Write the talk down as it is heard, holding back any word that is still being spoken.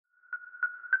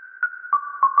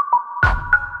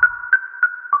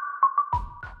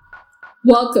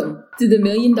Welcome to the $1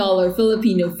 Million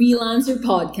Filipino Freelancer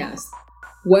Podcast,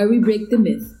 where we break the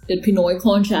myth that Pinoy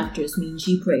contractors mean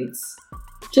cheap rates.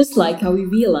 Just like how we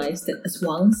realized that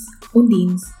aswangs,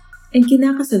 undins, and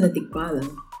kinakasal na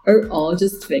tikbalang are all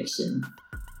just fiction.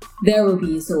 There will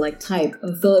be a select type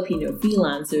of Filipino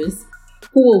freelancers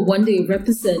who will one day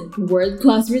represent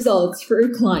world-class results for our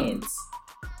clients.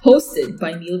 Hosted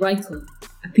by Neil Reichel,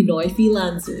 a Pinoy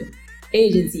freelancer,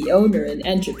 agency owner, and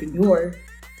entrepreneur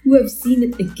who have seen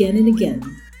it again and again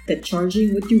that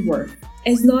charging what you worth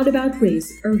is not about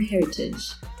race or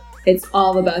heritage. It's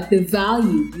all about the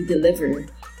value you deliver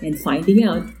and finding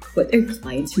out what our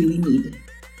clients really need.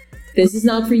 This is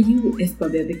not for you if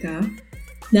pabebe ka,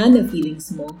 nana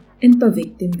feelings mo, and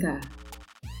pa-victim ka.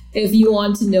 If you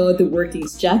want to know the working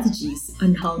strategies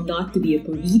on how not to be a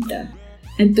purita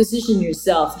and position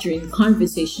yourself during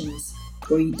conversations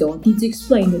where you don't need to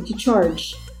explain what you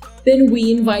charge, then we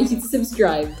invite you to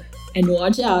subscribe and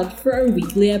watch out for our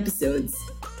weekly episodes.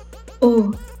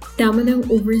 Oh, tama ng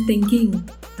overthinking.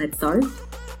 Let's start?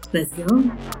 Let's go.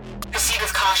 Proceed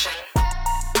with caution.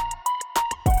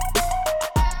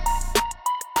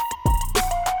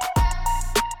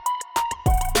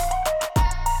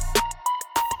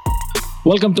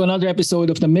 Welcome to another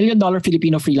episode of the $1 Million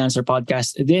Filipino Freelancer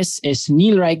Podcast. This is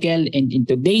Neil Reichel, and in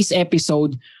today's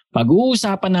episode,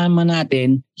 pag-uusapan naman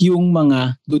natin yung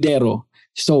mga Dudero.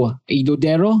 So, a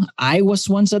Dudero, I was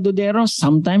once a Dudero,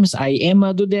 sometimes I am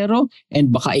a Dudero,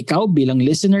 and baka ikaw bilang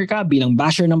listener ka, bilang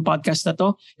basher ng podcast na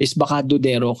to, is baka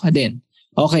Dudero ka din.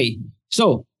 Okay,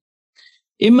 so,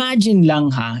 imagine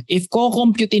lang if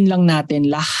kukomputin lang natin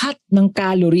lahat ng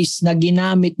calories na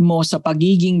ginamit mo sa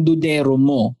pagiging Dudero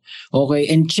mo, okay,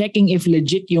 and checking if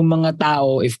legit yung mga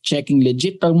tao, if checking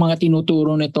legit ang mga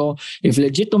tinuturo nito, if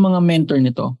legit yung mga mentor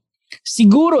nito,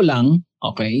 siguro lang,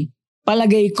 okay,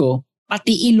 palagay ko,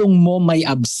 pati ilong mo may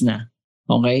abs na.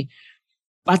 Okay?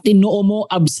 Pati noo mo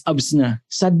abs na.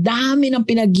 Sa dami ng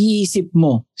pinag-iisip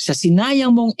mo, sa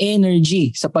sinayang mong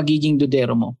energy sa pagiging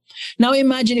Dudero mo. Now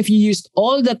imagine if you used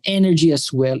all that energy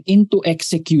as well into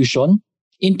execution,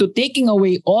 into taking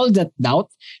away all that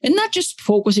doubt, and not just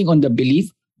focusing on the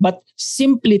belief, but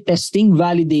simply testing,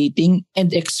 validating,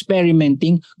 and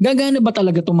experimenting. Gagana ba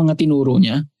talaga itong mga tinuro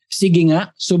niya? Sige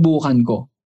nga, subukan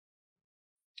ko.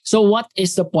 So what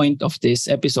is the point of this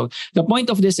episode? The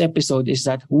point of this episode is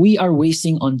that we are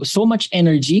wasting on so much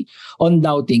energy on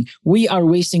doubting. We are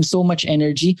wasting so much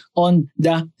energy on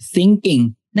the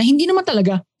thinking. Na hindi naman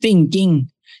talaga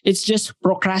thinking. It's just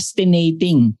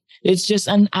procrastinating. It's just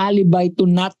an alibi to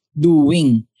not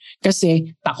doing.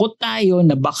 Kasi takot tayo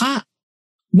na baka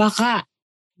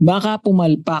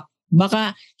pumalpak.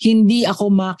 Baka hindi ako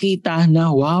makita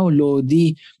na wow,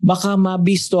 Lodi. Baka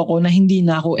mabisto ako na hindi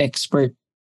na ako expert.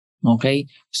 Okay?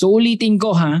 So ulitin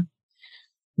ko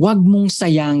huwag mong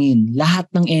sayangin lahat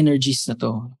ng energies na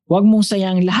to. Huwag mong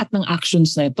sayangin lahat ng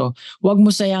actions na ito. Huwag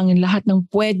mong sayangin lahat ng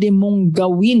pwede mong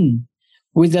gawin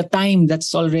with the time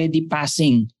that's already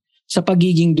passing sa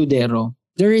pagiging Dudero.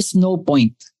 There is no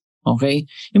point. Okay?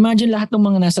 Imagine lahat ng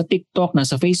mga nasa TikTok,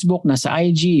 nasa Facebook, nasa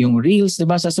IG, yung Reels,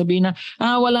 diba? Sasabihin na,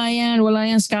 wala yan,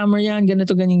 scammer yan,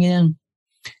 ganito, ganyan.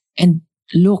 And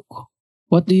look,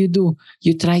 what do?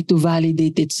 You try to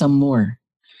validate it some more.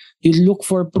 You look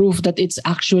for proof that it's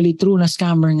actually true na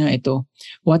scammer nga ito.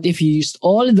 What if you used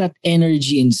all that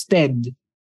energy instead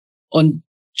on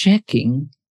checking,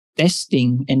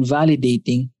 testing, and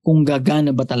validating kung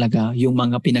gagana ba talaga yung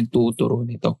mga pinagtuturo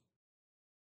nito?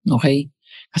 Okay?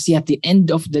 Kasi at the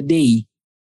end of the day,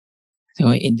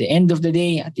 at the end of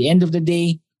the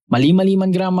day, mali-mali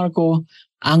man grammar ko,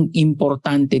 ang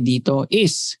importante dito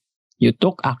is you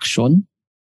took action,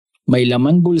 may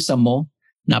laman bulsa mo,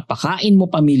 napakain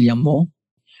mo pamilya mo,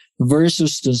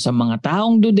 versus dun sa mga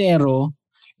taong Dudero,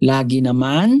 lagi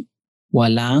naman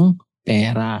walang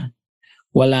pera.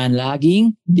 Wala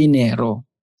laging dinero.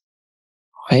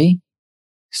 Okay?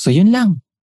 So yun lang.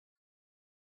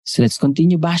 So let's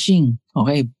continue bashing.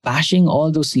 Okay? Bashing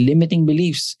all those limiting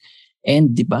beliefs.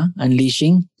 And diba,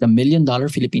 unleashing the $1 Million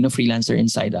Filipino freelancer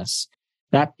inside us.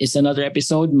 That is another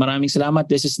episode. Maraming salamat.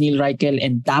 This is Neil Reichel,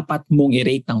 and dapat mong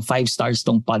i-rate ng 5 stars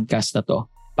tong podcast na to.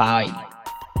 Bye!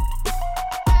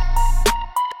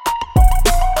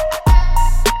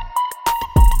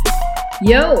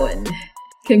 Yo!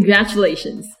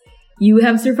 Congratulations! You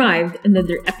have survived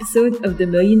another episode of the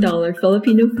 $1 Million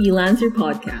Filipino Freelancer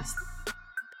Podcast.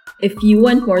 If you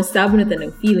want more Sabunatan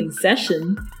ng Feeling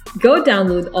session, go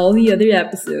download all the other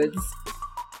episodes.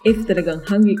 If talagang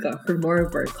hungry ka for more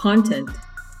of our content,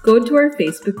 go to our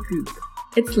Facebook group.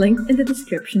 It's linked in the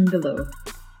description below.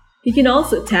 You can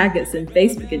also tag us on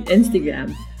Facebook and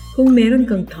Instagram kung meron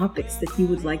kang topics that you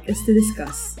would like us to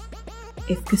discuss.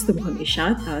 If gusto mo kang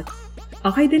i-shoutout,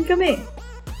 okay din kami.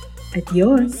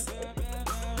 Adios!